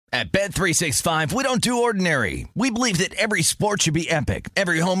At Bet365, we don't do ordinary. We believe that every sport should be epic.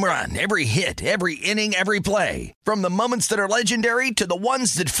 Every home run, every hit, every inning, every play. From the moments that are legendary to the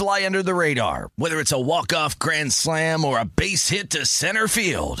ones that fly under the radar. Whether it's a walk-off grand slam or a base hit to center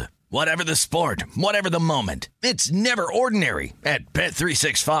field. Whatever the sport, whatever the moment. It's never ordinary at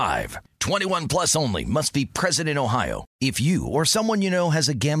Bet365. 21 plus only. Must be present in Ohio. If you or someone you know has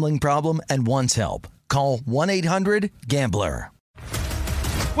a gambling problem and wants help, call 1-800-GAMBLER.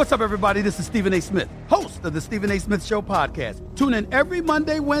 What's up, everybody? This is Stephen A. Smith, host of the Stephen A. Smith Show podcast. Tune in every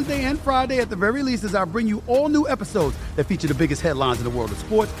Monday, Wednesday, and Friday at the very least as I bring you all new episodes that feature the biggest headlines in the world of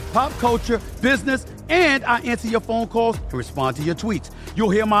sports, pop culture, business, and I answer your phone calls and respond to your tweets. You'll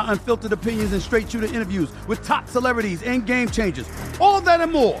hear my unfiltered opinions and straight-shooter interviews with top celebrities and game changers. All that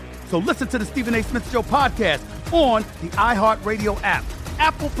and more. So listen to the Stephen A. Smith Show podcast on the iHeartRadio app,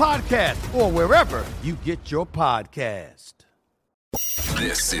 Apple Podcasts, or wherever you get your podcast.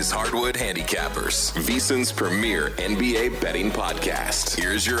 This is Hardwood Handicappers, VSiN's premier NBA betting podcast.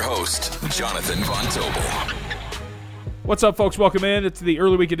 Here's your host, Jonathan Von Tobel. What's up, folks? Welcome in. It's the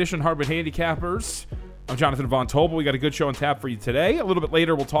early week edition Hardwood Handicappers. I'm Jonathan Von Tobel. We got a good show on tap for you today. A little bit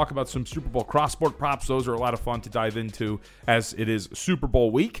later, we'll talk about some Super Bowl cross-sport props. Those are a lot of fun to dive into as it is Super Bowl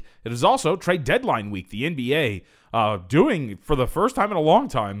week. It is also trade deadline week. The NBA doing, for the first time in a long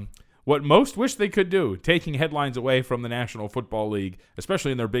time, what most wish they could do, taking headlines away from the National Football League,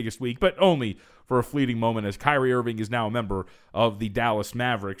 especially in their biggest week, but only for a fleeting moment as Kyrie Irving is now a member of the Dallas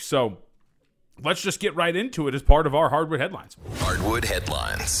Mavericks. So let's just get right into it as part of our Hardwood Headlines. Hardwood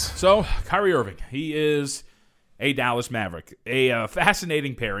Headlines. So Kyrie Irving, he is a Dallas Maverick, a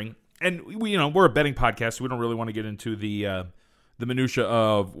fascinating pairing. And we're a betting podcast, so we don't really want to get into the minutia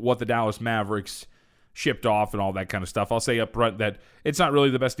of what the Dallas Mavericks shipped off and all that kind of stuff. I'll say up front that it's not really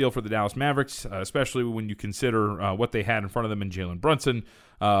the best deal for the Dallas Mavericks, especially when you consider what they had in front of them in Jalen Brunson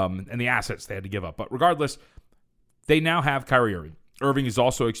and the assets they had to give up. But regardless, they now have Kyrie Irving. Irving is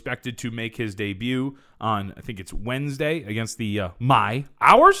also expected to make his debut on, I think it's Wednesday, against the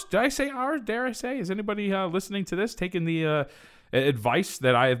Ours? Did I say ours? Dare I say? Is anybody listening to this taking the advice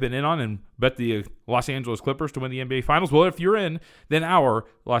that I have been in on and bet the Los Angeles Clippers to win the NBA Finals? Well, if you're in, then our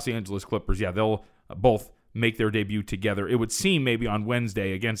Los Angeles Clippers, they'll both make their debut together. It would seem maybe on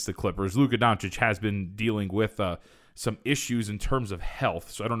Wednesday against the Clippers. Luka Doncic has been dealing with some issues in terms of health,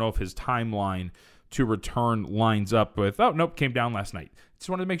 so I don't know if his timeline to return lines up with, came down last night. Just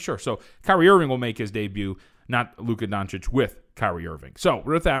wanted to make sure. So Kyrie Irving will make his debut, not Luka Doncic with Kyrie Irving. So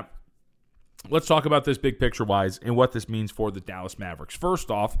with that, let's talk about this big picture-wise and what this means for the Dallas Mavericks.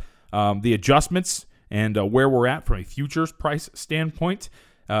 First off, the adjustments and where we're at from a futures price standpoint.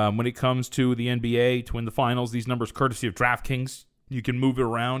 When it comes to the NBA to win the finals, these numbers courtesy of DraftKings. You can move it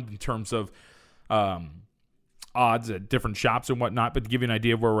around in terms of odds at different shops and whatnot, but to give you an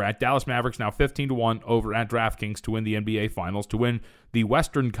idea of where we're at, Dallas Mavericks now 15-1 over at DraftKings to win the NBA Finals. To win the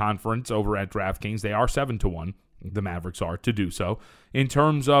Western Conference over at DraftKings, they are 7-1. The Mavericks are to do so. In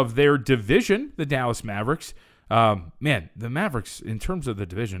terms of their division, the Dallas Mavericks, the Mavericks, in terms of the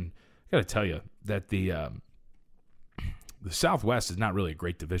division, I got to tell you that the Southwest is not really a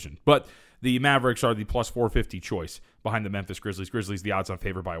great division, but the Mavericks are the plus 450 choice behind the Memphis Grizzlies. Grizzlies, the odds on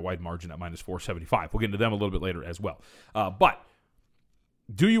favor by a wide margin at minus 475. We'll get into them a little bit later as well. But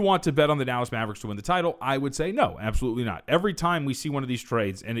do you want to bet on the Dallas Mavericks to win the title? I would say no, absolutely not. Every time we see one of these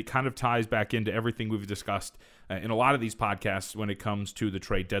trades, and it kind of ties back into everything we've discussed in a lot of these podcasts when it comes to the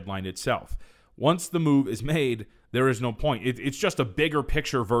trade deadline itself. Once the move is made, there is no point. It's just a bigger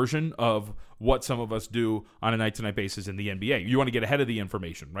picture version of what some of us do on a night-to-night basis in the NBA. You want to get ahead of the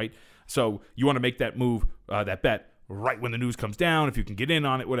information, right? So you want to make that move, that bet, right when the news comes down, if you can get in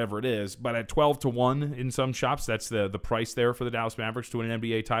on it, whatever it is. But at 12-1 in some shops, that's the price there for the Dallas Mavericks to win an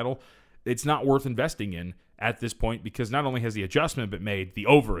NBA title. It's not worth investing in at this point because not only has the adjustment been made, the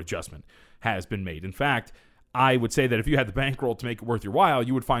over-adjustment has been made. In fact, I would say that if you had the bankroll to make it worth your while,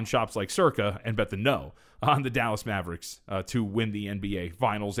 you would find shops like Circa and bet the no on the Dallas Mavericks to win the NBA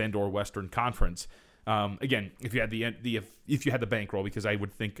Finals and or Western Conference. Again, if you had if you had the bankroll, because I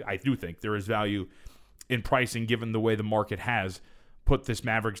do think there is value in pricing given the way the market has put this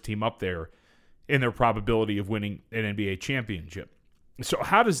Mavericks team up there in their probability of winning an NBA championship. So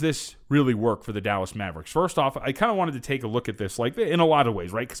how does this really work for the Dallas Mavericks? First off, I kind of wanted to take a look at this like in a lot of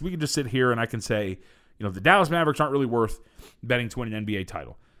ways, right? Because we can just sit here and I can say, the Dallas Mavericks aren't really worth betting to win an NBA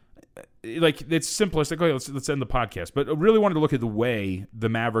title. Like, it's simplistic. Okay, let's end the podcast. But I really wanted to look at the way the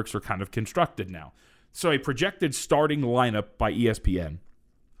Mavericks are kind of constructed now. So a projected starting lineup by ESPN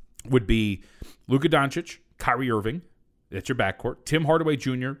would be Luka Doncic, Kyrie Irving, that's your backcourt, Tim Hardaway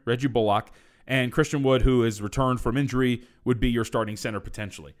Jr., Reggie Bullock, And Christian Wood, who is returned from injury, would be your starting center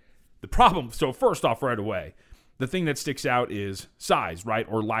potentially. The problem, so first off right away, the thing that sticks out is size, right,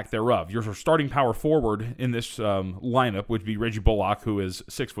 or lack thereof. Your starting power forward in this lineup would be Reggie Bullock, who is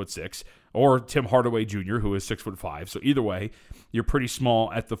 6'6", or Tim Hardaway Jr., who is 6'5". So either way, you're pretty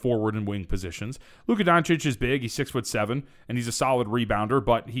small at the forward and wing positions. Luka Doncic is big; he's 6'7", and he's a solid rebounder.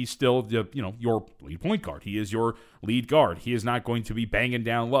 But he's still, your lead point guard. He is your lead guard. He is not going to be banging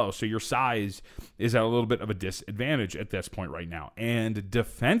down low. So your size is at a little bit of a disadvantage at this point right now. And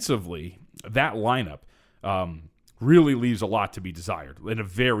defensively, that lineup really leaves a lot to be desired in a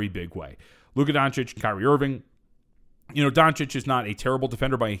very big way. Luka Doncic and Kyrie Irving. Doncic is not a terrible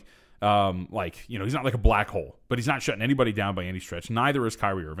defender by, he's not like a black hole, but he's not shutting anybody down by any stretch. Neither is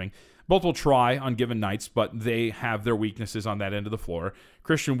Kyrie Irving. Both will try on given nights, but they have their weaknesses on that end of the floor.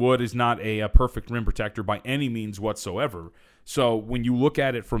 Christian Wood is not a perfect rim protector by any means whatsoever. So when you look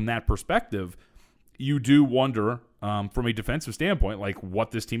at it from that perspective, you do wonder, from a defensive standpoint, like what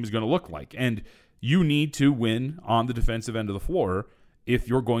this team is going to look like. And you need to win on the defensive end of the floor if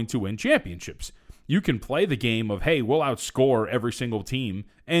you're going to win championships. You can play the game of, hey, we'll outscore every single team.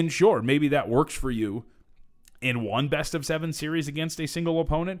 And sure, maybe that works for you in one best-of-7 series against a single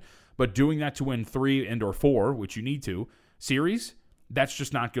opponent. But doing that to win 3 and or 4, which you need to, series, that's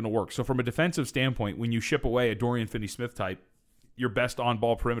just not going to work. So from a defensive standpoint, when you ship away a Dorian Finney-Smith type, your best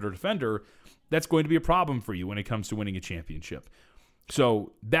on-ball perimeter defender, that's going to be a problem for you when it comes to winning a championship.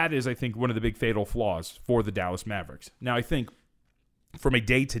 So that is, I think, one of the big fatal flaws for the Dallas Mavericks. Now, I think from a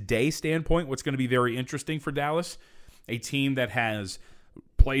day-to-day standpoint, what's going to be very interesting for Dallas, a team that has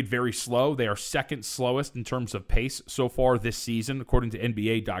played very slow. They are second slowest in terms of pace so far this season, according to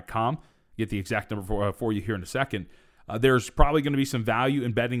NBA.com. Get the exact number for you here in a second. There's probably going to be some value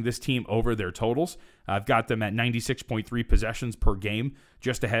in betting this team over their totals. I've got them at 96.3 possessions per game,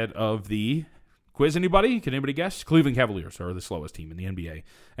 just ahead of the... Quiz anybody? Can anybody guess? Cleveland Cavaliers are the slowest team in the NBA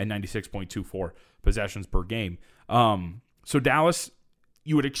at 96.24 possessions per game. So Dallas,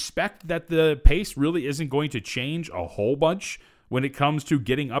 you would expect that the pace really isn't going to change a whole bunch when it comes to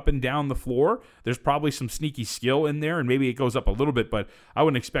getting up and down the floor. There's probably some sneaky skill in there, and maybe it goes up a little bit, but I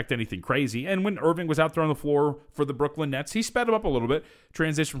wouldn't expect anything crazy. And when Irving was out there on the floor for the Brooklyn Nets, he sped him up a little bit.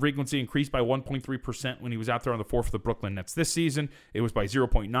 Transition frequency increased by 1.3% when he was out there on the floor for the Brooklyn Nets this season. It was by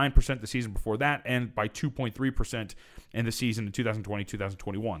 0.9% the season before that, and by 2.3% in the season in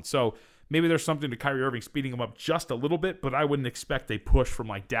 2020-2021. So maybe there's something to Kyrie Irving speeding him up just a little bit, but I wouldn't expect a push from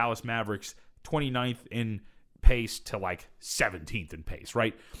like Dallas Mavericks 29th in pace to like 17th in pace,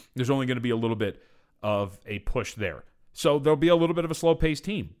 right? There's only going to be a little bit of a push there. So there'll be a little bit of a slow-paced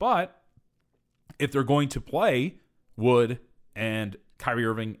team. But if they're going to play Wood and Kyrie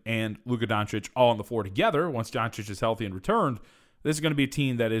Irving and Luka Doncic all on the floor together, once Doncic is healthy and returned, this is going to be a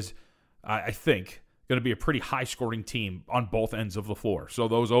team that is, I think, going to be a pretty high-scoring team on both ends of the floor. So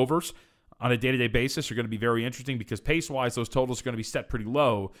those overs on a day-to-day basis are going to be very interesting because pace-wise, those totals are going to be set pretty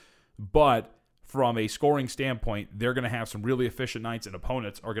low. But from a scoring standpoint, they're going to have some really efficient nights, and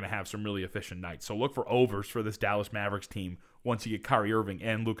opponents are going to have some really efficient nights. So look for overs for this Dallas Mavericks team once you get Kyrie Irving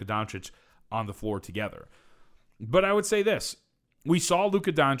and Luka Doncic on the floor together. But I would say this. We saw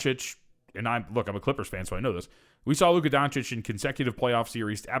Luka Doncic, and I'm a Clippers fan, so I know this. We saw Luka Doncic in consecutive playoff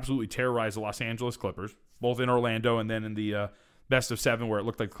series absolutely terrorize the Los Angeles Clippers, both in Orlando and then in the best of 7 where it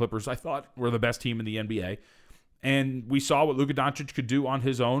looked like the Clippers, I thought, were the best team in the NBA. And we saw what Luka Doncic could do on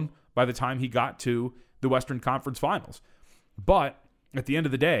his own by the time he got to the Western Conference Finals. But at the end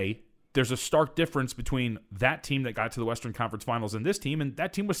of the day, there's a stark difference between that team that got to the Western Conference Finals and this team, and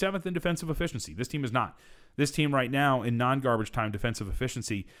that team was 7th in defensive efficiency. This team is not. This team right now in non-garbage time defensive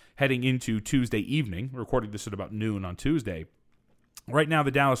efficiency heading into Tuesday evening, we're recording this at about noon on Tuesday. Right now, the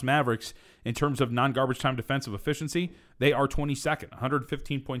Dallas Mavericks, in terms of non-garbage time defensive efficiency, they are 22nd,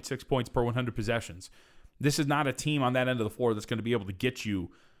 115.6 points per 100 possessions. This is not a team on that end of the floor that's going to be able to get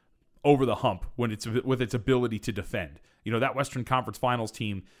you over the hump when it's with its ability to defend. You know, that Western Conference Finals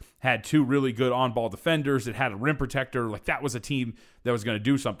team had 2 really good on-ball defenders. It had a rim protector. Like, that was a team that was going to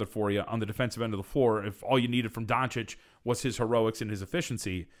do something for you on the defensive end of the floor. If all you needed from Doncic was his heroics and his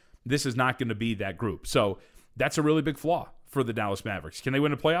efficiency, this is not going to be that group. So that's a really big flaw for the Dallas Mavericks. Can they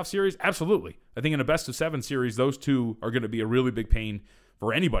win a playoff series? Absolutely. I think in a best-of-7 series, those two are going to be a really big pain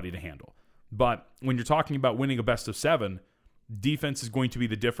for anybody to handle. But when you're talking about winning a best-of-7, defense is going to be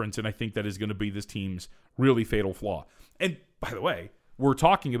the difference, and I think that is going to be this team's really fatal flaw. And by the way, we're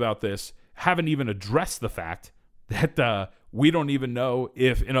talking about this, haven't even addressed the fact that we don't even know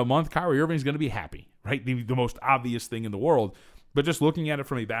if in a month Kyrie Irving is going to be happy, right? The most obvious thing in the world. But just looking at it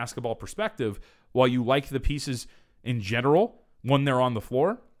from a basketball perspective, while you like the pieces in general when they're on the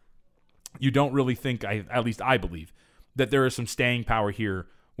floor, you don't really think, at least I believe, that there is some staying power here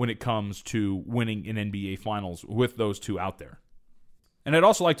when it comes to winning an NBA Finals with those two out there. And I'd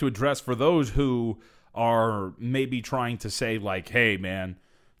also like to address for those who are maybe trying to say, like, hey, man,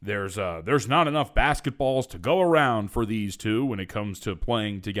 there's not enough basketballs to go around for these two when it comes to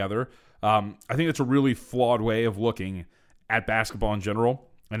playing together. I think that's a really flawed way of looking at basketball in general,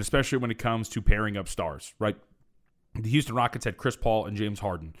 and especially when it comes to pairing up stars, right? The Houston Rockets had Chris Paul and James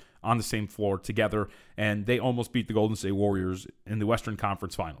Harden on the same floor together, and they almost beat the Golden State Warriors in the Western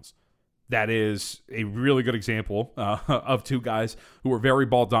Conference Finals. That is a really good example of two guys who were very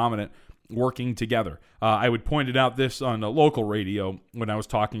ball dominant working together. I would pointed out this on a local radio when I was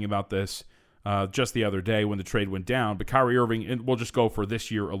talking about this just the other day when the trade went down. But Kyrie Irving, and we'll just go for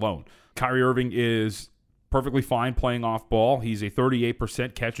this year alone. Kyrie Irving is perfectly fine playing off ball. He's a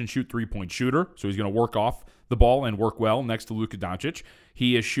 38% catch and shoot three-point shooter, so he's going to work off the ball and work well next to Luka Doncic.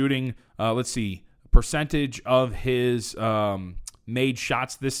 He is shooting, percentage of his made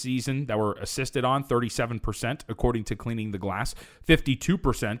shots this season that were assisted on, 37%, according to Cleaning the Glass,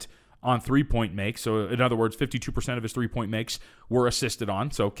 52% on three-point makes. So, in other words, 52% of his three-point makes were assisted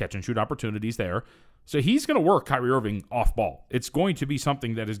on, so catch-and-shoot opportunities there. So he's going to work Kyrie Irving off ball. It's going to be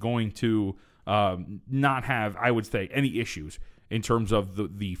something that is going to not have, I would say, any issues in terms of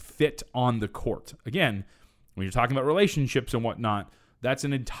the fit on the court. Again, when you're talking about relationships and whatnot, that's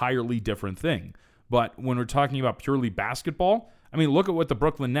an entirely different thing. But when we're talking about purely basketball, I mean, look at what the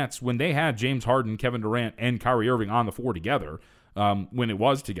Brooklyn Nets, when they had James Harden, Kevin Durant, and Kyrie Irving on the floor together, when it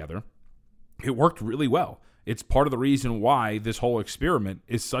was together, it worked really well. It's part of the reason why this whole experiment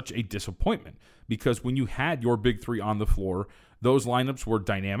is such a disappointment, because when you had your big three on the floor, those lineups were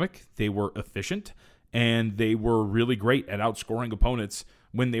dynamic, they were efficient, and they were really great at outscoring opponents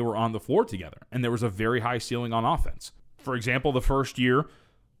when they were on the floor together. And there was a very high ceiling on offense. For example, the first year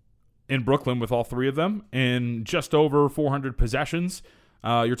in Brooklyn with all three of them, in just over 400 possessions,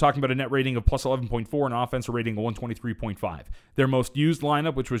 you're talking about a net rating of plus 11.4 and an offensive rating of 123.5. Their most used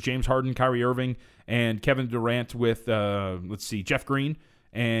lineup, which was James Harden, Kyrie Irving, and Kevin Durant with, Jeff Green,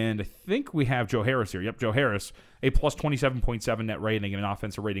 and I think we have Joe Harris here. Yep, Joe Harris, a plus 27.7 net rating and an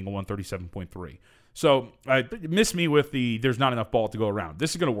offensive rating of 137.3. So miss me with there's not enough ball to go around.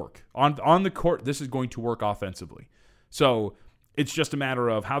 This is going to work. On the court, this is going to work offensively. So it's just a matter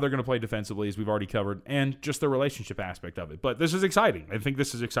of how they're going to play defensively, as we've already covered, and just the relationship aspect of it. But this is exciting. I think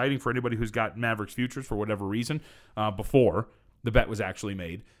this is exciting for anybody who's got Mavericks futures for whatever reason before the bet was actually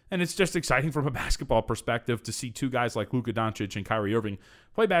made. And it's just exciting from a basketball perspective to see two guys like Luka Doncic and Kyrie Irving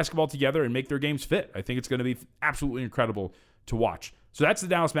play basketball together and make their games fit. I think it's going to be absolutely incredible to watch. So that's the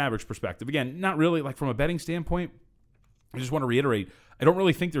Dallas Mavericks perspective. Again, not really like from a betting standpoint. I just want to reiterate, I don't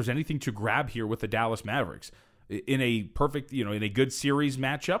really think there's anything to grab here with the Dallas Mavericks. In a perfect, in a good series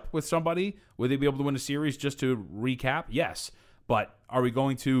matchup with somebody, would they be able to win a series? Just to recap, yes. But are we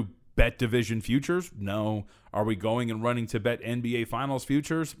going to bet division futures? No. Are we going and running to bet NBA Finals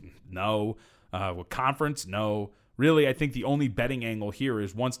futures? No. With conference? No. Really, I think the only betting angle here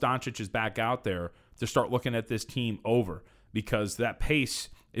is once Doncic is back out there to start looking at this team over, because that pace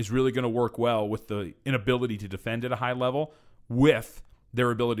is really going to work well with the inability to defend at a high level with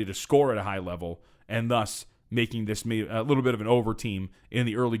their ability to score at a high level, and thus making this a little bit of an over team in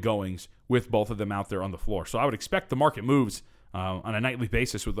the early goings with both of them out there on the floor. So I would expect the market moves on a nightly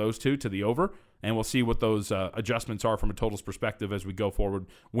basis with those two to the over, and we'll see what those adjustments are from a totals perspective as we go forward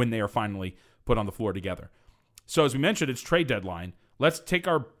when they are finally put on the floor together. So as we mentioned, it's trade deadline. Let's take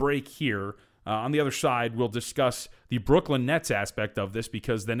our break here. On the other side, we'll discuss the Brooklyn Nets aspect of this,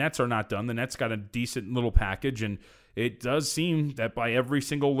 because the Nets are not done. The Nets got a decent little package, and it does seem that by every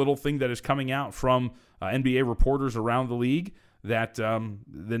single little thing that is coming out from NBA reporters around the league, that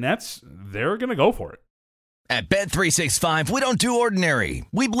the Nets, they're going to go for it. At Bet365, we don't do ordinary.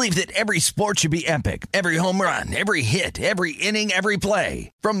 We believe that every sport should be epic. Every home run, every hit, every inning, every play.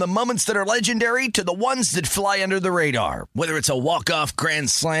 From the moments that are legendary to the ones that fly under the radar. Whether it's a walk-off grand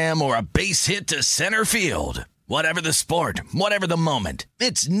slam or a base hit to center field. Whatever the sport, whatever the moment.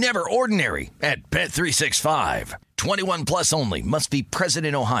 It's never ordinary at Bet365. 21 plus only. Must be present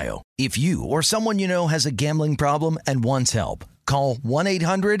in Ohio. If you or someone you know has a gambling problem and wants help, call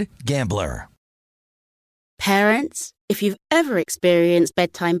 1-800-GAMBLER. Parents, if you've ever experienced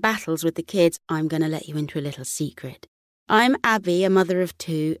bedtime battles with the kids, I'm going to let you into a little secret. I'm Abby, a mother of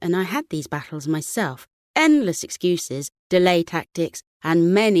two, and I had these battles myself. Endless excuses, delay tactics,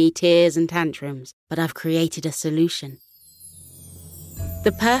 and many tears and tantrums. But I've created a solution.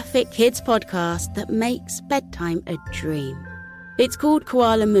 The perfect kids podcast that makes bedtime a dream. It's called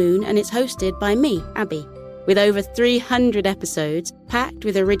Koala Moon, and it's hosted by me, Abby. With over 300 episodes packed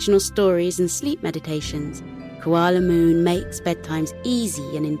with original stories and sleep meditations, Koala Moon makes bedtimes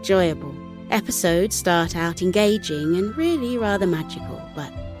easy and enjoyable. Episodes start out engaging and really rather magical,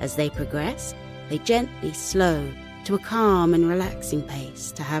 but as they progress, they gently slow to a calm and relaxing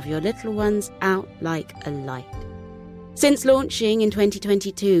pace to have your little ones out like a light. Since launching in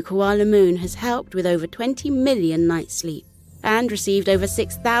 2022, Koala Moon has helped with over 20 million nights sleep and received over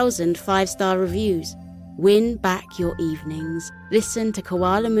 6,000 five-star reviews. Win back your evenings. Listen to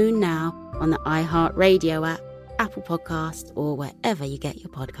Koala Moon now on the iHeartRadio app, Apple Podcasts, or wherever you get your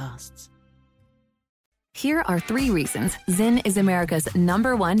podcasts. Here are 3 reasons Zyn is America's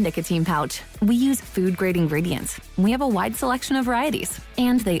 #1 nicotine pouch. We use food-grade ingredients. We have a wide selection of varieties,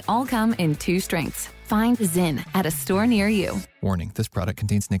 and they all come in 2 strengths. Find Zyn at a store near you. Warning, this product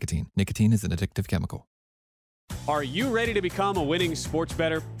contains nicotine. Nicotine is an addictive chemical. Are you ready to become a winning sports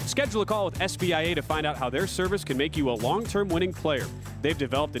bettor? Schedule a call with SBIA to find out how their service can make you a long-term winning player. They've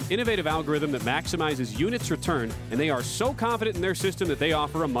developed an innovative algorithm that maximizes units returned, and they are so confident in their system that they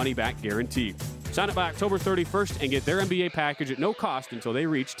offer a money-back guarantee. Sign up by October 31st and get their NBA package at no cost until they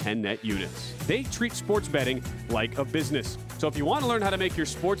reach 10 net units. They treat sports betting like a business. So if you want to learn how to make your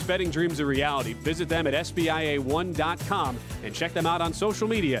sports betting dreams a reality, visit them at SBIA1.com and check them out on social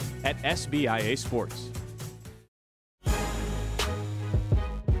media at SBIA Sports.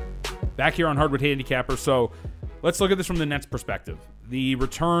 Back here on Hardwood Handicapper. So let's look at this from the Nets' perspective. The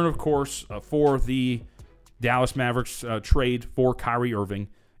return, of course, for the Dallas Mavericks trade for Kyrie Irving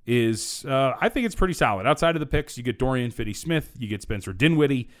is, I think it's pretty solid. Outside of the picks, you get Dorian Finney-Smith, you get Spencer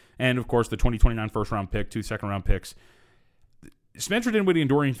Dinwiddie, and, of course, the 2029 first-round pick, 2 second-round picks. Spencer Dinwiddie and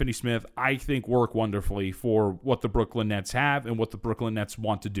Dorian Finney-Smith, I think, work wonderfully for what the Brooklyn Nets have and what the Brooklyn Nets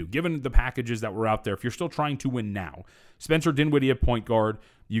want to do. Given the packages that were out there, if you're still trying to win now, Spencer Dinwiddie at point guard,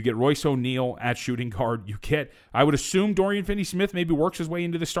 you get Royce O'Neal at shooting guard, you get, I would assume Dorian Finney-Smith maybe works his way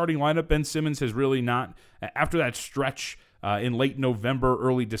into the starting lineup. Ben Simmons has really not, after that stretch in late November,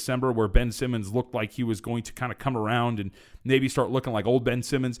 early December, where Ben Simmons looked like he was going to kind of come around and maybe start looking like old Ben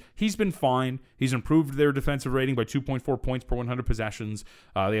Simmons. He's been fine. He's improved their defensive rating by 2.4 points per 100 possessions.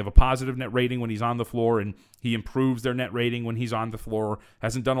 They have a positive net rating when he's on the floor, and he improves their net rating when he's on the floor.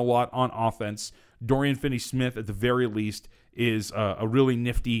 Hasn't done a lot on offense. Dorian Finney-Smith, at the very least, is a really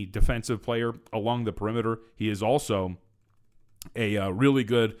nifty defensive player along the perimeter. He is also a really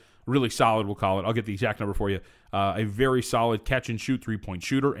good, really solid, we'll call it. I'll get the exact number for you. A very solid catch-and-shoot three-point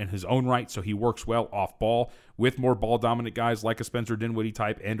shooter in his own right, so he works well off ball with more ball-dominant guys like a Spencer Dinwiddie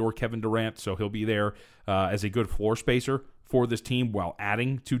type and or Kevin Durant, so he'll be there as a good floor spacer for this team while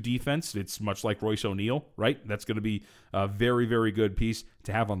adding to defense. It's much like Royce O'Neal, right? That's going to be a very, very good piece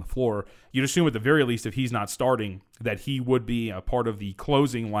to have on the floor. You'd assume at the very least, if he's not starting, that he would be a part of the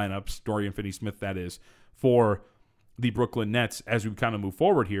closing lineups, Dorian Finney-Smith that is, for the Brooklyn Nets as we kind of move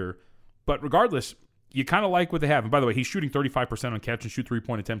forward here. But regardless, you kind of like what they have. And by the way, he's shooting 35% on catch-and-shoot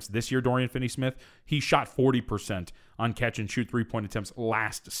three-point attempts this year, Dorian Finney-Smith. He shot 40% on catch-and-shoot three-point attempts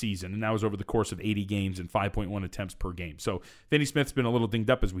last season, and that was over the course of 80 games and 5.1 attempts per game. So Finney-Smith's been a little dinged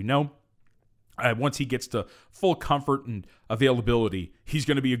up, as we know. Once he gets to full comfort and availability, he's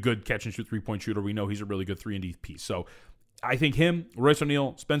going to be a good catch-and-shoot three-point shooter. We know he's a really good 3-and-D piece. So I think him, Royce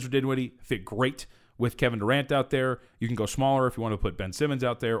O'Neal, Spencer Dinwiddie fit great with Kevin Durant out there. You can go smaller if you want to put Ben Simmons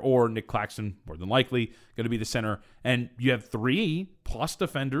out there, or Nick Claxton, more than likely, going to be the center. And you have 3+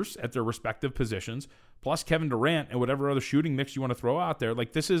 defenders at their respective positions, plus Kevin Durant and whatever other shooting mix you want to throw out there.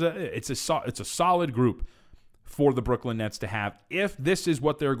 Like, this is it's a solid group for the Brooklyn Nets to have if this is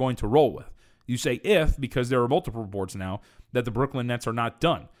what they're going to roll with. You say if because there are multiple reports now that the Brooklyn Nets are not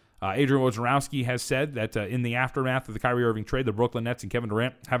done. Adrian Wojnarowski has said that in the aftermath of the Kyrie Irving trade, the Brooklyn Nets and Kevin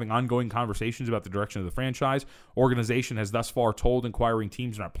Durant having ongoing conversations about the direction of the franchise. Organization has thus far told inquiring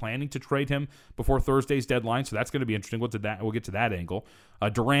teams not planning to trade him before Thursday's deadline, so that's going to be interesting. We'll get to that angle.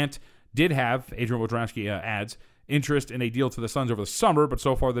 Durant did have, Adrian Wojnarowski adds, interest in a deal to the Suns over the summer, but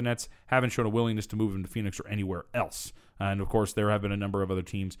so far the Nets haven't shown a willingness to move him to Phoenix or anywhere else. And, of course, there have been a number of other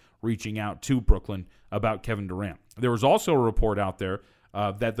teams reaching out to Brooklyn about Kevin Durant. There was also a report out there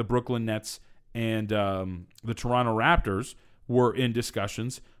that the Brooklyn Nets and the Toronto Raptors were in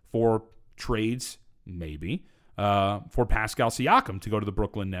discussions for trades, maybe, for Pascal Siakam to go to the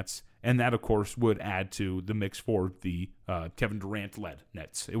Brooklyn Nets. And that, of course, would add to the mix for the Kevin Durant-led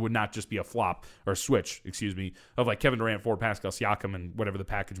Nets. It would not just be a flop or switch, of like Kevin Durant for Pascal Siakam and whatever the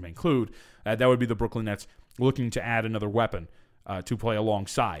package may include. That would be the Brooklyn Nets looking to add another weapon to play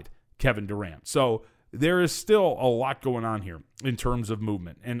alongside Kevin Durant. So there is still a lot going on here in terms of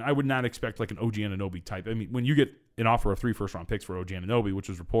movement. And I would not expect like an OG Anunoby type. I mean, when you get an offer of 3 first-round picks for OG Anunoby, which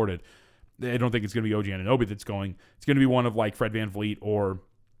was reported, I don't think it's going to be OG Anunoby that's going. It's going to be one of like Fred VanVleet or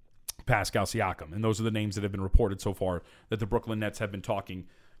Pascal Siakam. And those are the names that have been reported so far that the Brooklyn Nets have been talking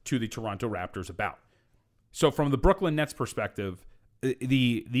to the Toronto Raptors about. So from the Brooklyn Nets perspective,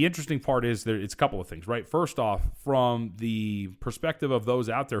 the interesting part is it's a couple of things, right? First off, from the perspective of those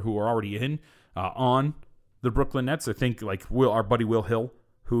out there who are already in on the Brooklyn Nets, I think like our buddy Will Hill,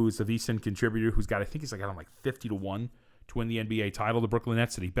 who's a VSiN contributor, who's got, I think he's like on like 50-1 to win the NBA title. The Brooklyn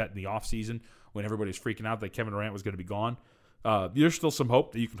Nets that he bet in the offseason when everybody was freaking out that Kevin Durant was going to be gone. There's still some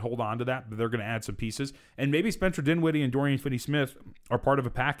hope that you can hold on to that, but they're going to add some pieces. And maybe Spencer Dinwiddie and Dorian Finney-Smith are part of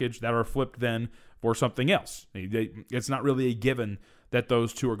a package that are flipped then for something else. It's not really a given that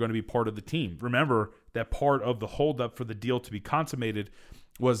those two are going to be part of the team. Remember that part of the holdup for the deal to be consummated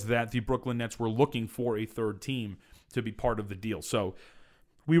was that the Brooklyn Nets were looking for a third team to be part of the deal. So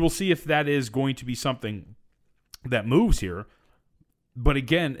we will see if that is going to be something that moves here. But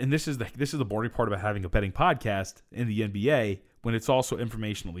again, and this is the boring part about having a betting podcast in the NBA when it's also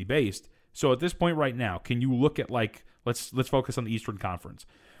informationally based. So at this point right now, can you look at like let's focus on the Eastern Conference.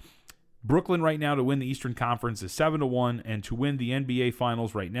 Brooklyn right now to win the Eastern Conference is 7-1, and to win the NBA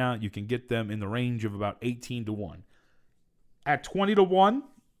Finals right now, you can get them in the range of about 18-1. At 20-1,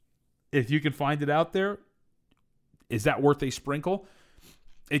 if you can find it out there, is that worth a sprinkle?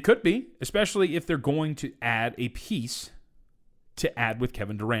 It could be, especially if they're going to add a piece to add with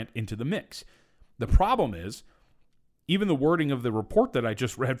Kevin Durant into the mix. The problem is, even the wording of the report that I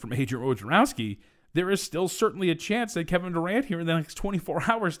just read from Adrian Wojnarowski, there is still certainly a chance that Kevin Durant here in the next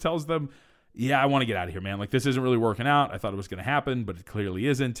 24 hours tells them, yeah, I want to get out of here, man. Like, this isn't really working out. I thought it was going to happen, but it clearly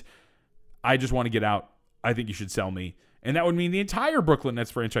isn't. I just want to get out. I think you should sell me. And that would mean the entire Brooklyn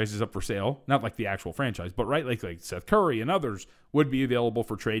Nets franchise is up for sale. Not like the actual franchise, but right, like Seth Curry and others would be available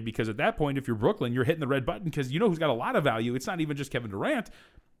for trade, because at that point, if you're Brooklyn, you're hitting the red button because you know who's got a lot of value. It's not even just Kevin Durant.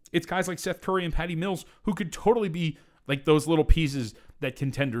 It's guys like Seth Curry and Patty Mills who could totally be like those little pieces that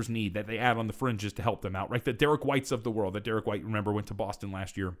contenders need that they add on the fringes to help them out, right? The Derek Whites of the world. That Derek White, remember, went to Boston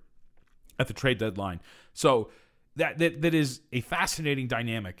last year at the trade deadline. So that is a fascinating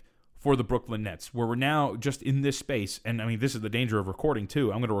dynamic for the Brooklyn Nets, where we're now just in this space. And I mean, this is the danger of recording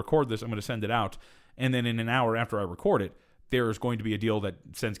too. I'm going to record this. I'm going to send it out. And then in an hour after I record it, there's going to be a deal that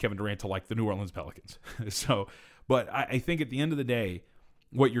sends Kevin Durant to like the New Orleans Pelicans. But I think at the end of the day,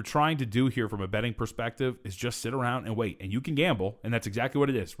 what you're trying to do here from a betting perspective is just sit around and wait. And you can gamble, and that's exactly what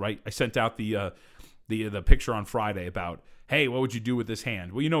it is, right? I sent out the picture on Friday about, hey, what would you do with this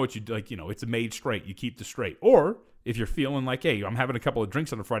hand? Well, you know what you like. You know, it's a made straight. You keep the straight. Or if you're feeling like, hey, I'm having a couple of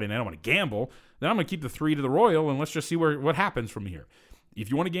drinks on a Friday night, I don't want to gamble, then I'm going to keep the 3 to the Royal, and let's just see what happens from here. If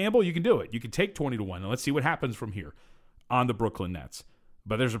you want to gamble, you can do it. You can take 20-1, and let's see what happens from here on the Brooklyn Nets.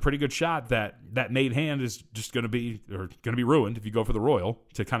 But there's a pretty good shot that made hand is just going to be ruined if you go for the Royal,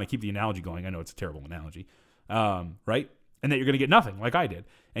 to kind of keep the analogy going. I know it's a terrible analogy, right? And that you're going to get nothing like I did,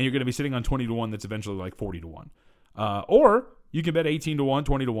 and you're going to be sitting on 20-1 that's eventually like 40-1. Or you can bet 18-1,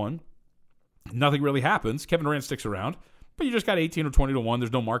 20-1. Nothing really happens. Kevin Durant sticks around, but you just got 18 or 20-1.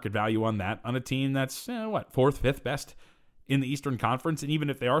 There's no market value on that on a team that's fourth, fifth best in the Eastern Conference. And even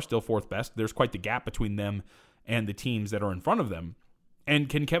if they are still fourth best, there's quite the gap between them and the teams that are in front of them. And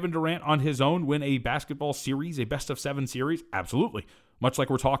can Kevin Durant on his own win a basketball series, a best-of-7 series? Absolutely. Much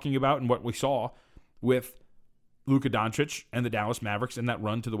like we're talking about and what we saw with Luka Doncic and the Dallas Mavericks in that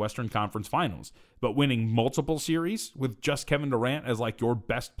run to the Western Conference Finals. But winning multiple series with just Kevin Durant as like your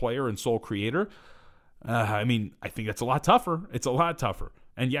best player and sole creator, I think that's a lot tougher. It's a lot tougher.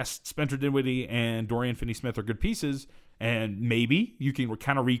 And yes, Spencer Dinwiddie and Dorian Finney-Smith are good pieces, and maybe you can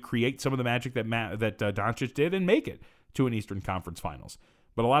kind of recreate some of the magic that Doncic did and make it to an Eastern Conference Finals.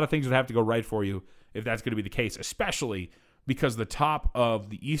 But a lot of things would have to go right for you if that's going to be the case, especially because the top of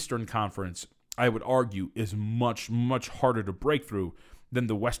the Eastern Conference, I would argue, is much, much harder to break through than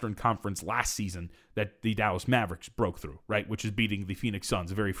the Western Conference last season that the Dallas Mavericks broke through, right? Which is beating the Phoenix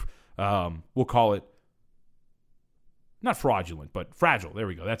Suns, a very, we'll call it, not fraudulent, but fragile. There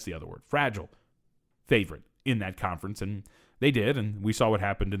we go. That's the other word. Fragile favorite in that conference. And they did, and we saw what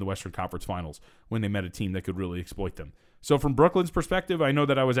happened in the Western Conference Finals when they met a team that could really exploit them. So from Brooklyn's perspective, I know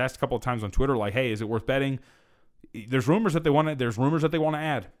that I was asked a couple of times on Twitter, like, hey, is it worth betting? There's rumors that they want to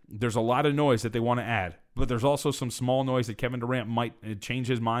add. There's a lot of noise that they want to add, but there's also some small noise that Kevin Durant might change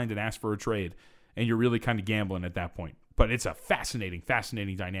his mind and ask for a trade, and you're really kind of gambling at that point. But it's a fascinating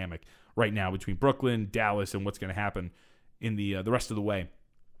dynamic right now between Brooklyn, Dallas, and what's going to happen in the rest of the way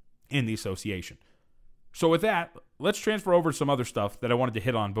in the association. So with that, let's transfer over to some other stuff that I wanted to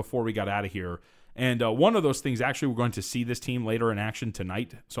hit on before we got out of here. And one of those things, actually, we're going to see this team later in action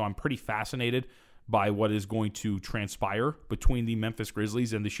tonight, so I'm pretty fascinated by what is going to transpire between the Memphis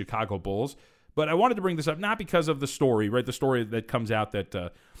Grizzlies and the Chicago Bulls. But I wanted to bring this up not because of the story, right? The story that comes out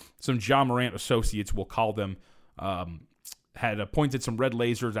that some Ja Morant associates, we'll call them, had pointed some red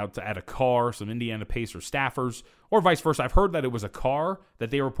lasers out at a car, some Indiana Pacers staffers, or vice versa. I've heard that it was a car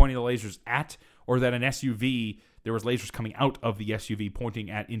that they were pointing the lasers at, or that an SUV, there was lasers coming out of the SUV pointing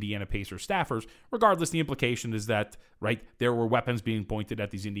at Indiana Pacers staffers. Regardless, the implication is that, right, there were weapons being pointed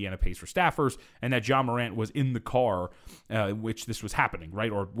at these Indiana Pacers staffers, and that Ja Morant was in the car which this was happening,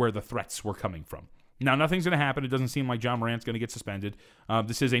 right, or where the threats were coming from. Now, nothing's going to happen. It doesn't seem like Ja Morant's going to get suspended.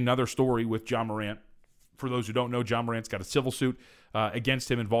 This is another story with Ja Morant. For those who don't know, Ja Morant's got a civil suit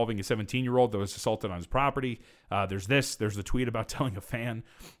against him involving a 17-year-old that was assaulted on his property. There's the tweet about telling a fan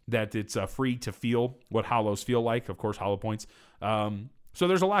that it's free to feel what hollows feel like. Of course, hollow points. So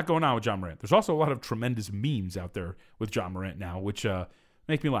there's a lot going on with Ja Morant. There's also a lot of tremendous memes out there with Ja Morant now, which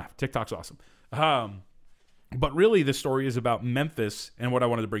make me laugh. TikTok's awesome. But really, this story is about Memphis, and what I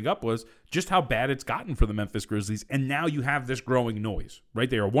wanted to bring up was just how bad it's gotten for the Memphis Grizzlies, and now you have this growing noise, right?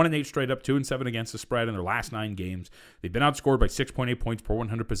 They are 1-8 straight up, 2-7 against the spread in their last 9 games. They've been outscored by 6.8 points per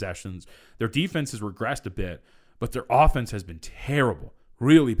 100 possessions. Their defense has regressed a bit, but their offense has been terrible,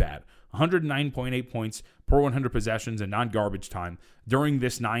 really bad. 109.8 points per 100 possessions and non-garbage time during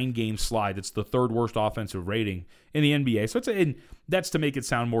this 9-game slide. It's the third worst offensive rating in the NBA. So that's to make it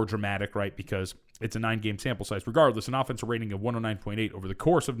sound more dramatic, right? Because it's a 9-game sample size. Regardless, an offensive rating of 109.8 over the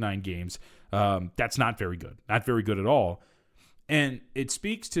course of 9 games, that's not very good. Not very good at all. And it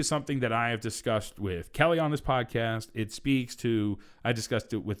speaks to something that I have discussed with Kelly on this podcast. I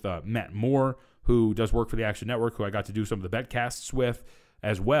discussed it with Matt Moore, who does work for the Action Network, who I got to do some of the betcasts with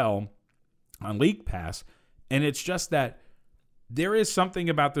as well on League Pass. And it's just that there is something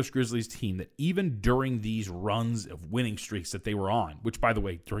about this Grizzlies team that even during these runs of winning streaks that they were on, which, by the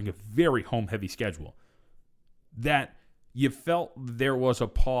way, during a very home-heavy schedule, that you felt there was a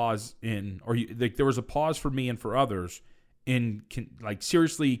pause there was a pause for me and for others in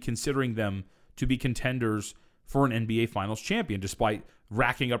seriously considering them to be contenders for an NBA Finals champion, despite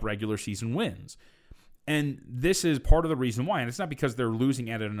racking up regular season wins. And this is part of the reason why. And it's not because they're losing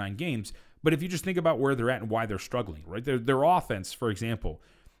out of 9 games, but if you just think about where they're at and why they're struggling, right? Their offense, for example,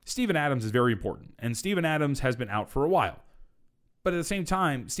 Steven Adams is very important. And Steven Adams has been out for a while. But at the same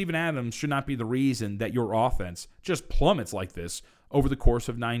time, Steven Adams should not be the reason that your offense just plummets like this over the course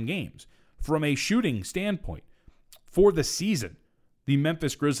of 9 games. From a shooting standpoint, for the season, the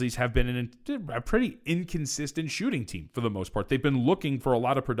Memphis Grizzlies have been a pretty inconsistent shooting team for the most part. They've been looking for a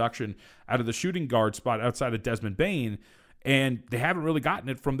lot of production out of the shooting guard spot outside of Desmond Bane, and they haven't really gotten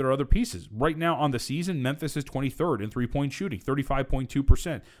it from their other pieces. Right now on the season, Memphis is 23rd in three-point shooting,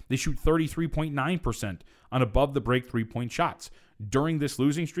 35.2%. They shoot 33.9% on above-the-break three-point shots. During this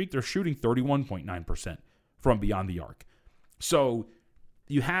losing streak, they're shooting 31.9% from beyond the arc. So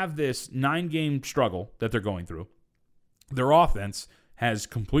you have this 9-game struggle that they're going through. Their offense has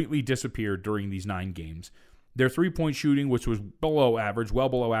completely disappeared during these 9 games. Their three-point shooting, which was below average, well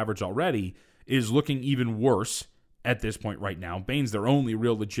below average already, is looking even worse at this point right now. Bane's their only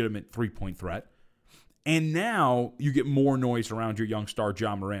real legitimate three-point threat. And now you get more noise around your young star,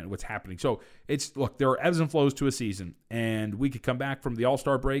 Ja Morant, and what's happening. So there are ebbs and flows to a season, and we could come back from the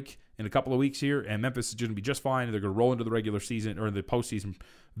All-Star break in a couple of weeks here, and Memphis is going to be just fine, and they're going to roll into the regular season or the postseason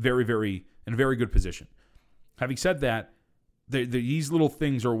very, very in a very good position. Having said that, these little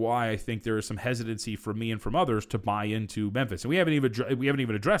things are why I think there is some hesitancy from me and from others to buy into Memphis. And we haven't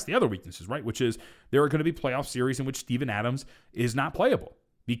even addressed the other weaknesses, right? Which is there are going to be playoff series in which Steven Adams is not playable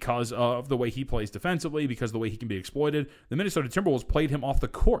because of the way he plays defensively, because of the way he can be exploited. The Minnesota Timberwolves played him off the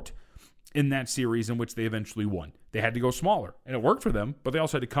court in that series in which they eventually won. They had to go smaller, and it worked for them, but they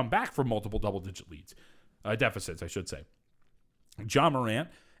also had to come back from multiple double-digit deficits, I should say. Ja Morant,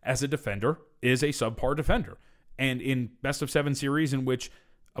 as a defender, is a subpar defender. And in best-of-7 series in which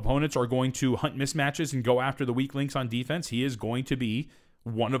opponents are going to hunt mismatches and go after the weak links on defense, he is going to be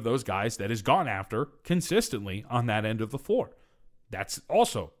one of those guys that is gone after consistently on that end of the floor. That's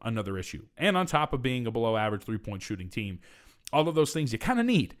also another issue. And on top of being a below-average three-point shooting team, all of those things you kind of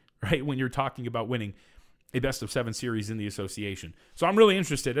need, right, when you're talking about winning a best-of-7 series in the association. So I'm really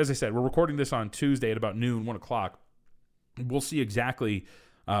interested. As I said, we're recording this on Tuesday at about noon, 1 o'clock. We'll see exactly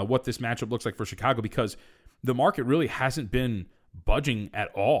what this matchup looks like for Chicago, because the market really hasn't been budging at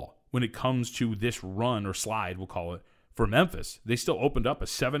all when it comes to this run or slide, we'll call it, for Memphis. They still opened up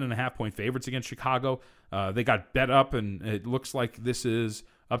as 7.5-point favorites against Chicago. They got bet up, and it looks like this is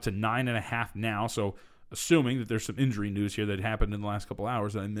up to 9.5 now. So assuming that there's some injury news here that happened in the last couple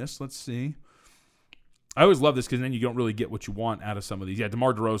hours that I missed, let's see. I always love this because then you don't really get what you want out of some of these. Yeah,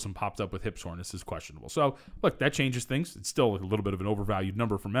 DeMar DeRozan popped up with hip soreness is questionable. So, look, that changes things. It's still a little bit of an overvalued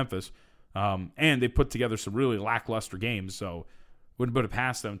number for Memphis. And they put together some really lackluster games, so wouldn't put it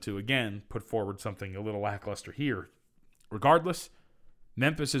past them to, again, put forward something a little lackluster here. Regardless,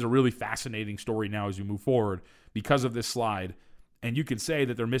 Memphis is a really fascinating story now as you move forward because of this slide. And you can say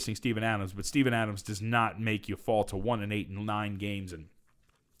that they're missing Steven Adams, but Steven Adams does not make you fall to 1-8 in 9 games and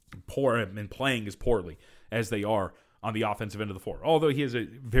playing as poorly as they are on the offensive end of the floor, although he is a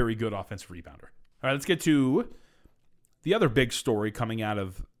very good offensive rebounder. All right, let's get to the other big story coming out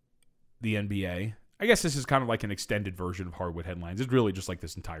of the NBA. I guess this is kind of like an extended version of Hardwood Headlines. It's really just like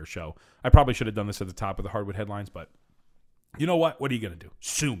this entire show. I probably should have done this at the top of the Hardwood Headlines, but you know what? What are you going to do?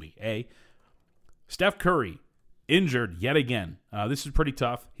 Sue me, eh? Steph Curry, injured yet again. This is pretty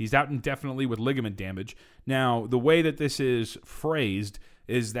tough. He's out indefinitely with ligament damage. Now, the way that this is phrased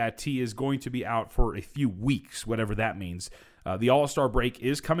is that he is going to be out for a few weeks, whatever that means. The All-Star break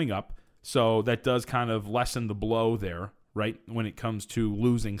is coming up, so that does kind of lessen the blow there, right, when it comes to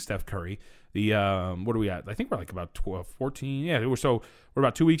losing Steph Curry. The what are we at? I think we're like about 12, 14. Yeah, so we're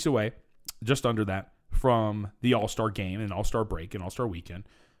about 2 weeks away, just under that, from the All-Star game and All-Star break and All-Star weekend.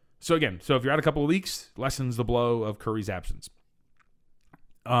 So again, if you're out a couple of weeks, lessens the blow of Curry's absence.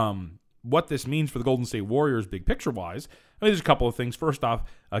 What this means for the Golden State Warriors, big picture-wise, there's a couple of things. First off,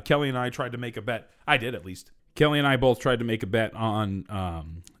 Kelly and I tried to make a bet. I did, at least. Kelly and I both tried to make a bet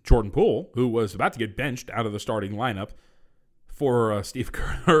on Jordan Poole, who was about to get benched out of the starting lineup for Steve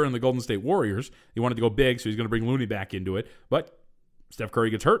Kerr and the Golden State Warriors. He wanted to go big, so he's going to bring Looney back into it. But Steph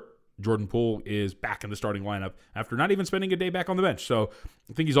Curry gets hurt. Jordan Poole is back in the starting lineup after not even spending a day back on the bench. So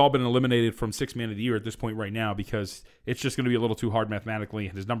I think he's all been eliminated from Sixth Man of the Year at this point right now because it's just going to be a little too hard mathematically,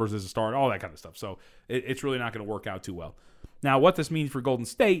 and his numbers as a start, all that kind of stuff. So it's really not going to work out too well. Now, what this means for Golden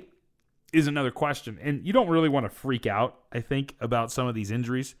State is another question. And you don't really want to freak out, I think, about some of these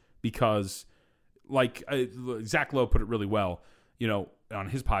injuries because, like Zach Lowe put it really well, on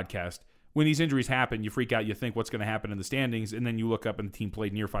his podcast. When these injuries happen, you freak out, you think what's going to happen in the standings, and then you look up and the team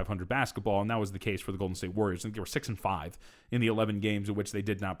played near 500 basketball, and that was the case for the Golden State Warriors. I think they were 6-5 in the 11 games in which they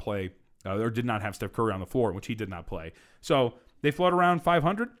did not play, or did not have Steph Curry on the floor, in which he did not play. So they float around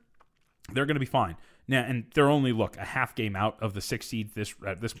 500, they're going to be fine. Now, and they're only, a half game out of the 6th seed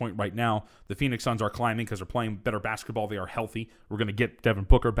at this point right now. The Phoenix Suns are climbing because they're playing better basketball. They are healthy. We're going to get Devin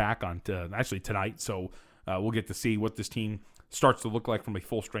Booker back on actually tonight, so we'll get to see what this team starts to look like from a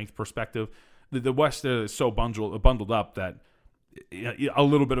full-strength perspective. The West is so bundled up that a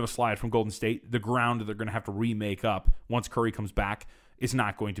little bit of a slide from Golden State, the ground that they're going to have to remake up once Curry comes back is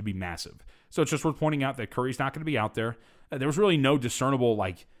not going to be massive. So it's just worth pointing out that Curry's not going to be out there. There was really no discernible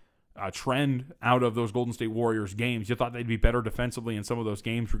trend out of those Golden State Warriors games. You thought they'd be better defensively, and some of those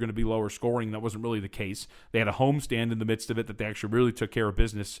games were going to be lower scoring. That wasn't really the case. They had a homestand in the midst of it that they actually really took care of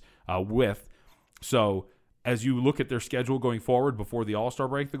business with. So as you look at their schedule going forward before the All-Star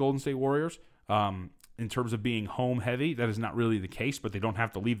break, the Golden State Warriors, in terms of being home heavy, that is not really the case, but they don't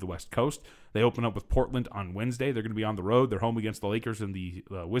have to leave the West Coast. They open up with Portland on Wednesday. They're going to be on the road. They're home against the Lakers and the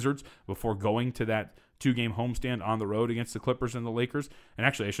Wizards before going to that 2-game homestand on the road against the Clippers and the Lakers. And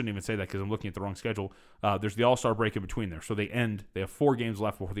actually, I shouldn't even say that because I'm looking at the wrong schedule. There's the All-Star break in between there. So they have 4 games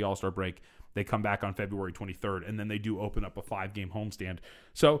left before the All-Star break. They come back on February 23rd, and then they do open up a 5-game homestand.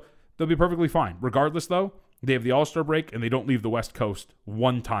 So they'll be perfectly fine. Regardless, though, they have the All-Star break, and they don't leave the West Coast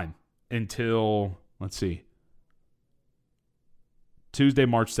one time until, Tuesday,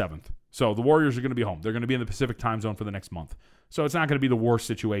 March 7th. So the Warriors are going to be home. They're going to be in the Pacific time zone for the next month. So it's not going to be the worst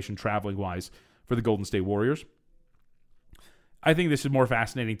situation traveling-wise for the Golden State Warriors. I think this is more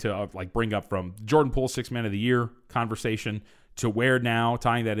fascinating to bring up from Jordan Poole 6th Man of the Year conversation to where now,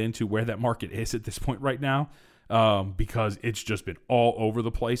 tying that into where that market is at this point right now. Because it's just been all over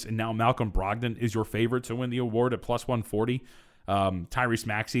the place. And now Malcolm Brogdon is your favorite to win the award at plus 140. Tyrese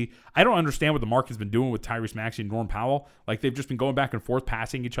Maxey. I don't understand what the market's been doing with Tyrese Maxey and Norm Powell. They've just been going back and forth,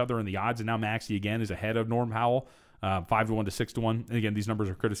 passing each other in the odds, and now Maxey again is ahead of Norm Powell, 5-1 to 6-1. And again, these numbers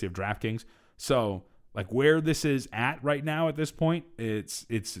are courtesy of DraftKings. So, where this is at right now at this point, it's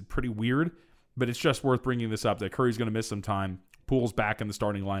pretty weird, but it's just worth bringing this up that Curry's going to miss some time. Poole's back in the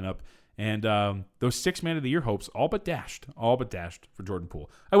starting lineup. And those 6 Man of the Year hopes all but dashed for Jordan Poole.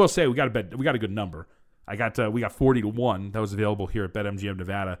 I will say we got a good number. We got 40-1 that was available here at BetMGM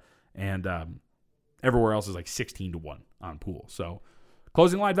Nevada, and everywhere else is 16-1 on Poole. So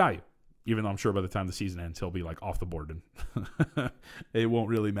closing line value, even though I'm sure by the time the season ends he'll be off the board and it won't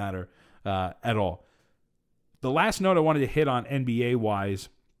really matter at all. The last note I wanted to hit on NBA wise,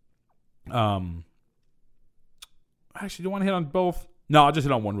 actually, do you want to hit on both? No, I'll just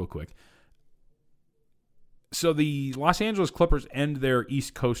hit on one real quick. So the Los Angeles Clippers end their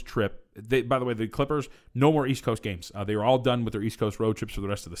East Coast trip. By the way, the Clippers, no more East Coast games. They are all done with their East Coast road trips for the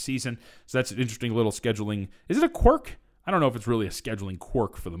rest of the season. So that's an interesting little scheduling. Is it a quirk? I don't know if it's really a scheduling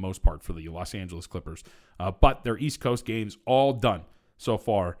quirk for the most part for the Los Angeles Clippers. But their East Coast games all done so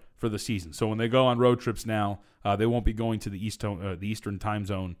far for the season. So when they go on road trips now, they won't be going to the Eastern time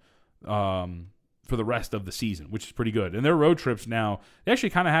zone for the rest of the season, which is pretty good. And their road trips now, they actually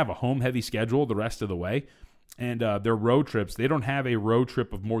kind of have a home-heavy schedule the rest of the way. And their road trips, they don't have a road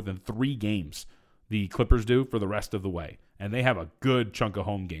trip of more than 3 games. The Clippers do for the rest of the way. And they have a good chunk of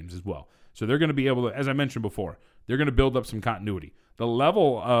home games as well. So they're going to be able to, as I mentioned before, they're going to build up some continuity. The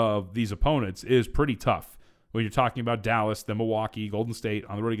level of these opponents is pretty tough. When you're talking about Dallas, then Milwaukee, Golden State,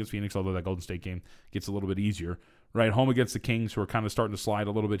 on the road against Phoenix, although that Golden State game gets a little bit easier. Right, home against the Kings, who are kind of starting to slide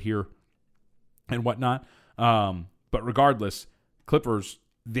a little bit here and whatnot. But regardless, Clippers,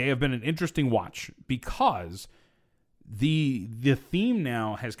 they have been an interesting watch because the theme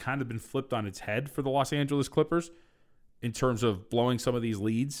now has kind of been flipped on its head for the Los Angeles Clippers in terms of blowing some of these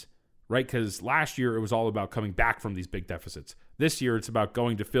leads, right? Because last year it was all about coming back from these big deficits. This year it's about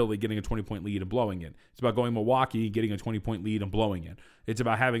going to Philly, getting a 20-point lead and blowing it. It's about going to Milwaukee, getting a 20-point lead and blowing it. It's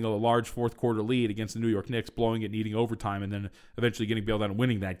about having a large fourth-quarter lead against the New York Knicks, blowing it, needing overtime, and then eventually getting bailed out and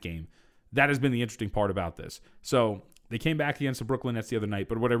winning that game. That has been the interesting part about this. So they came back against the Brooklyn Nets the other night,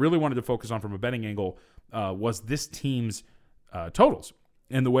 but what I really wanted to focus on from a betting angle was this team's totals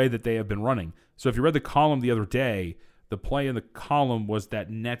and the way that they have been running. So if you read the column the other day, the play in the column was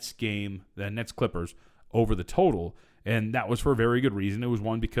that Nets game, the Nets-Clippers, over the total, and that was for a very good reason. It was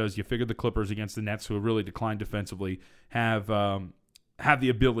one because you figured the Clippers against the Nets, who have really declined defensively, have the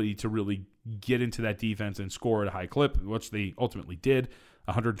ability to really get into that defense and score at a high clip, which they ultimately did.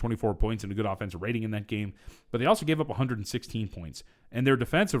 124 points and a good offensive rating in that game. But they also gave up 116 points. And their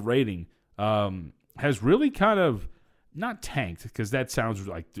defensive rating has really kind of not tanked, because that sounds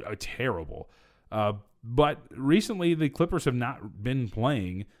like terrible. But recently the Clippers have not been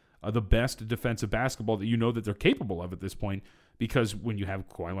playing the best defensive basketball that you know that they're capable of at this point, because when you have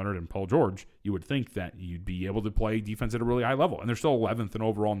Kawhi Leonard and Paul George, you would think that you'd be able to play defense at a really high level. And they're still 11th in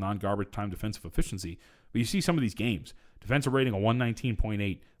overall non-garbage time defensive efficiency. But you see some of these games. Defensive rating of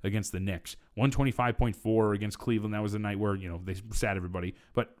 119.8 against the Knicks, 125.4 against Cleveland. That was the night where, they sat everybody.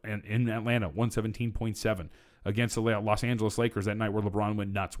 But in Atlanta, 117.7 against the Los Angeles Lakers that night where LeBron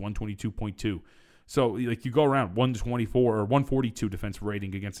went nuts, 122.2. So, you go around 124 or 142 defensive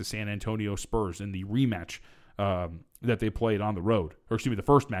rating against the San Antonio Spurs in the rematch that they played on the road. Or, the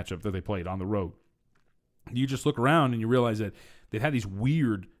first matchup that they played on the road. You just look around and you realize that they've had these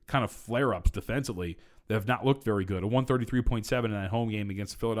weird kind of flare-ups defensively that have not looked very good. A 133.7 in that home game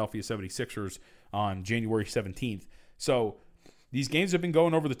against the Philadelphia 76ers on January 17th. So these games have been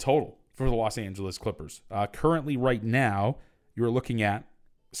going over the total for the Los Angeles Clippers. Currently, right now, you're looking at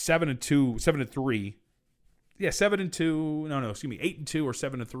 7-2, 7-3. Yeah, 7-2. No, 8-2 or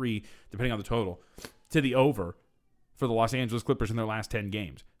 7-3, depending on the total, to the over for the Los Angeles Clippers in their last 10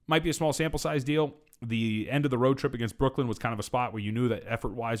 games. Might be a small sample size deal. The end of the road trip against Brooklyn was kind of a spot where you knew that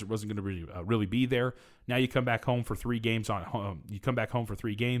effort-wise it wasn't going to really be there. Now you come back home for 3 games You come back home for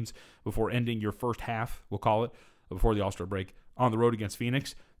 3 games before ending your first half, we'll call it, before the All-Star break, on the road against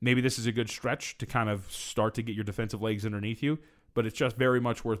Phoenix. Maybe this is a good stretch to kind of start to get your defensive legs underneath you, but it's just very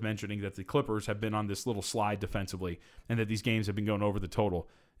much worth mentioning that the Clippers have been on this little slide defensively and that these games have been going over the total.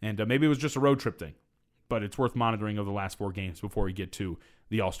 And maybe it was just a road trip thing, but it's worth monitoring over the last 4 games before we get to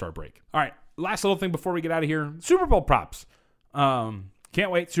the All-Star break. All right, last little thing before we get out of here, Super Bowl props. Can't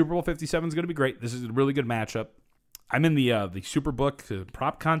wait. Super Bowl 57 is going to be great. This is a really good matchup. I'm in the Superbook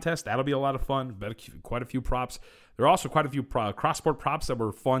prop contest. That'll be a lot of fun. Quite a few props. There are also quite a few cross-sport props that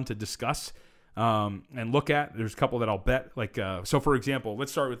were fun to discuss and look at. There's a couple that I'll bet. So for example,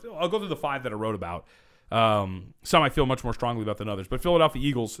 I'll go through the 5 that I wrote about. Some I feel much more strongly about than others. But Philadelphia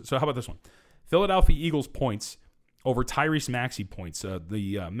Eagles. So how about this one? Philadelphia Eagles points over Tyrese Maxey points.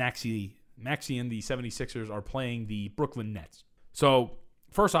 Maxey and the 76ers are playing the Brooklyn Nets. So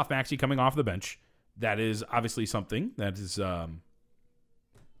first off, Maxey coming off the bench. That is obviously something that is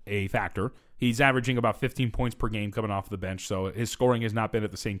a factor. He's averaging about 15 points per game coming off the bench, so his scoring has not been at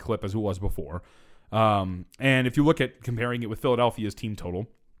the same clip as it was before. And if you look at comparing it with Philadelphia's team total,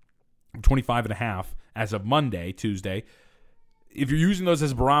 25.5 as of Tuesday, if you're using those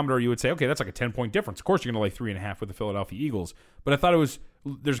as a barometer, you would say, okay, that's like a 10-point difference. Of course, you're going to lay 3.5 with the Philadelphia Eagles. But I thought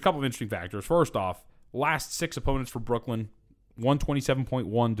there's a couple of interesting factors. First off, last 6 opponents for Brooklyn,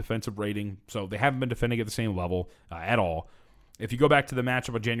 127.1 defensive rating. So they haven't been defending at the same level at all. If you go back to the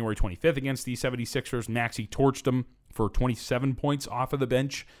matchup on January 25th against the 76ers, Maxey torched them, for 27 points off of the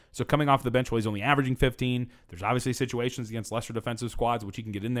bench. So coming off the bench while he's only averaging 15, there's obviously situations against lesser defensive squads which he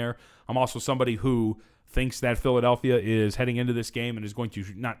can get in there. I'm also somebody who thinks that Philadelphia is heading into this game and is going to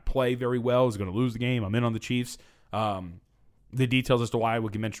not play very well, is going to lose the game. I'm in on the Chiefs. The details as to why we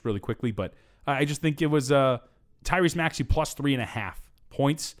can mention really quickly, but I just think it was Tyrese Maxey plus 3.5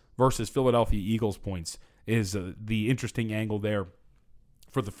 points versus Philadelphia Eagles points is the interesting angle there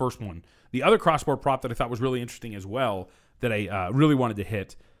for the first one. The other cross-board prop that I thought was really interesting as well that I really wanted to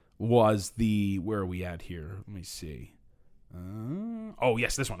hit was where are we at here? Let me see.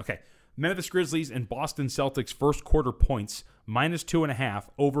 Yes, this one. Okay. Memphis Grizzlies and Boston Celtics first quarter points minus 2.5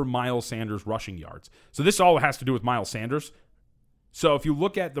 over Miles Sanders rushing yards. So this all has to do with Miles Sanders. So if you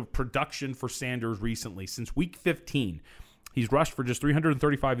look at the production for Sanders recently, since week 15, he's rushed for just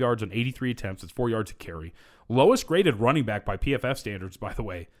 335 yards on 83 attempts. It's 4 yards a carry. Lowest graded running back by PFF standards, by the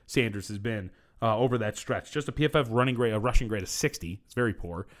way, Sanders has been over that stretch. Just a PFF rushing grade of 60. It's very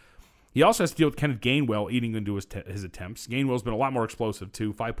poor. He also has to deal with Kenneth Gainwell eating into his attempts. Gainwell's been a lot more explosive,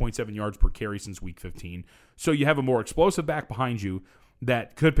 too, 5.7 yards per carry since week 15. So you have a more explosive back behind you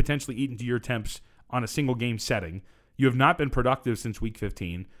that could potentially eat into your attempts on a single game setting. You have not been productive since week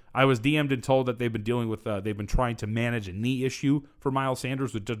 15. I was DM'd and told that they've been trying to manage a knee issue for Miles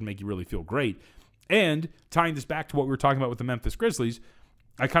Sanders, which doesn't make you really feel great. And tying this back to what we were talking about with the Memphis Grizzlies,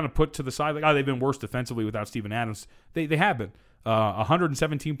 I kind of put to the side, they've been worse defensively without Steven Adams. They have been.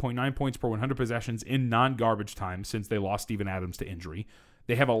 117.9 points per 100 possessions in non-garbage time since they lost Steven Adams to injury.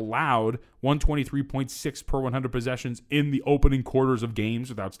 They have allowed 123.6 per 100 possessions in the opening quarters of games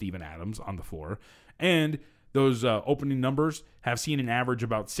without Steven Adams on the floor. And those opening numbers have seen an average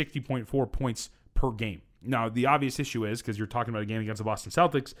about 60.4 points per game. Now, the obvious issue is, because you're talking about a game against the Boston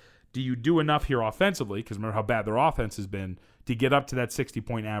Celtics, do you do enough here offensively, because remember how bad their offense has been, to get up to that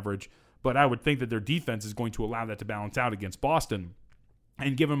 60-point average? But I would think that their defense is going to allow that to balance out against Boston.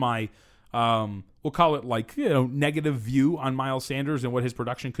 And given my, we'll call it negative view on Miles Sanders and what his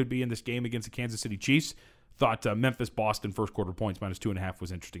production could be in this game against the Kansas City Chiefs, thought Memphis-Boston first quarter points minus 2.5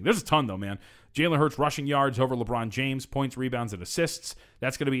 was interesting. There's a ton, though, man. Jalen Hurts rushing yards over LeBron James, points, rebounds, and assists.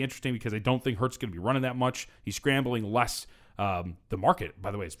 That's going to be interesting because I don't think Hurts is going to be running that much. He's scrambling less. The market, by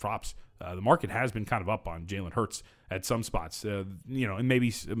the way, is props. The market has been kind of up on Jalen Hurts at some spots. And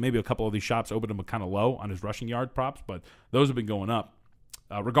maybe a couple of these shops opened him kind of low on his rushing yard props, but those have been going up.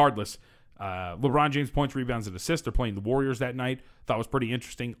 Regardless, LeBron James points, rebounds, and assists. They're playing the Warriors that night. Thought was pretty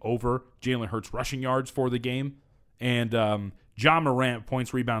interesting over Jalen Hurts rushing yards for the game. And John Morant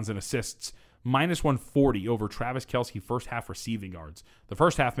points, rebounds, and assists minus 140 over Travis Kelce first half receiving yards. The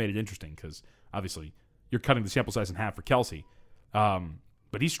first half made it interesting because obviously you're cutting the sample size in half for Kelce.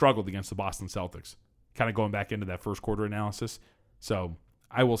 But he struggled against the Boston Celtics, kind of going back into that first quarter analysis. So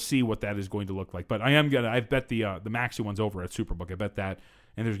I will see what that is going to look like. But I've bet the Maxey one's over at Superbook. I bet that.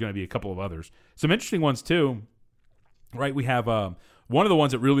 And there's going to be a couple of others. Some interesting ones, too. Right, we have one of the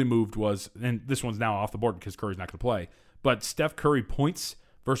ones that really moved was, and this one's now off the board because Curry's not going to play, but Steph Curry points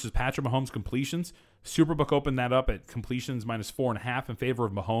versus Patrick Mahomes completions. Superbook opened that up at completions minus 4.5 in favor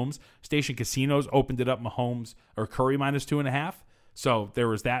of Mahomes. Station Casinos opened it up Curry minus 2.5. So there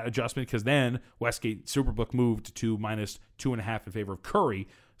was that adjustment because then Westgate Superbook moved to minus 2.5 in favor of Curry.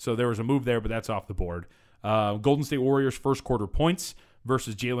 So there was a move there, but that's off the board. Golden State Warriors first quarter points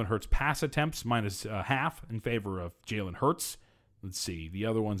versus Jalen Hurts pass attempts minus half in favor of Jalen Hurts. Let's see. The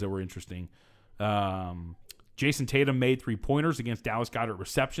other ones that were interesting. Jason Tatum made 3-pointers against Dallas Goedert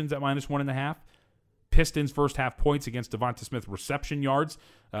receptions at minus 1.5. Pistons first half points against Devonta Smith reception yards.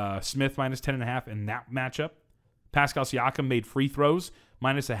 Smith minus 10.5 in that matchup. Pascal Siakam made free throws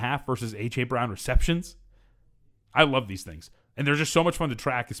minus 0.5 versus A.J. Brown receptions. I love these things. And they're just so much fun to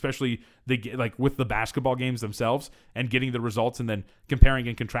track, especially with the basketball games themselves and getting the results and then comparing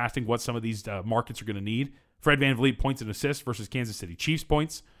and contrasting what some of these markets are going to need. Fred VanVleet points and assists versus Kansas City Chiefs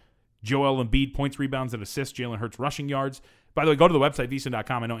points. Joel Embiid points, rebounds, and assists. Jalen Hurts rushing yards. By the way, go to the website,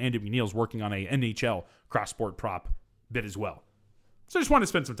 vsin.com. I know Andy McNeil's working on a NHL cross-sport prop bit as well. So I just wanted to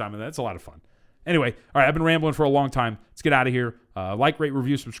spend some time on that. It's a lot of fun. Anyway, all right, I've been rambling for a long time. Let's get out of here. Like, rate,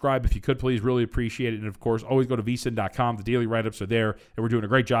 review, subscribe if you could, please. Really appreciate it. And, of course, always go to vsin.com. The daily write-ups are there, and we're doing a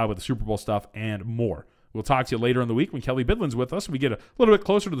great job with the Super Bowl stuff and more. We'll talk to you later in the week when Kelly Bidlin's with us. We get a little bit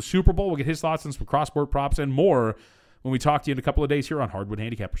closer to the Super Bowl. We'll get his thoughts on some cross-board props and more when we talk to you in a couple of days here on Hardwood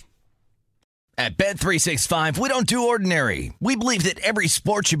Handicappers. At Bet365, we don't do ordinary. We believe that every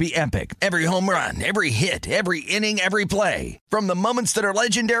sport should be epic. Every home run, every hit, every inning, every play. From the moments that are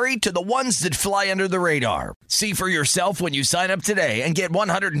legendary to the ones that fly under the radar. See for yourself when you sign up today and get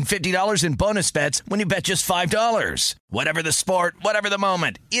 $150 in bonus bets when you bet just $5. Whatever the sport, whatever the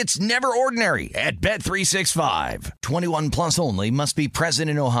moment, it's never ordinary at Bet365. 21 plus only. Must be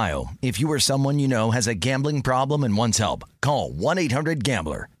present in Ohio. If you or someone you know has a gambling problem and wants help, call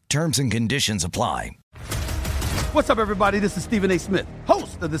 1-800-GAMBLER. Terms and conditions apply. What's up, everybody? This is Stephen A. Smith,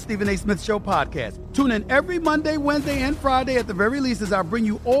 host of the Stephen A. Smith Show podcast. Tune in every Monday, Wednesday, and Friday at the very least as I bring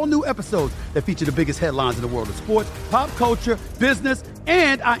you all new episodes that feature the biggest headlines in the world of sports, pop culture, business,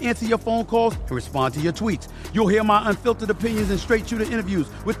 and I answer your phone calls and respond to your tweets. You'll hear my unfiltered opinions and straight-shooter interviews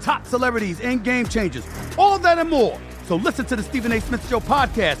with top celebrities and game changers. All that and more. So listen to the Stephen A. Smith Show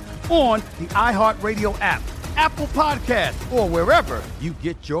podcast on the iHeartRadio app, Apple Podcast, or wherever you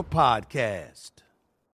get your podcast.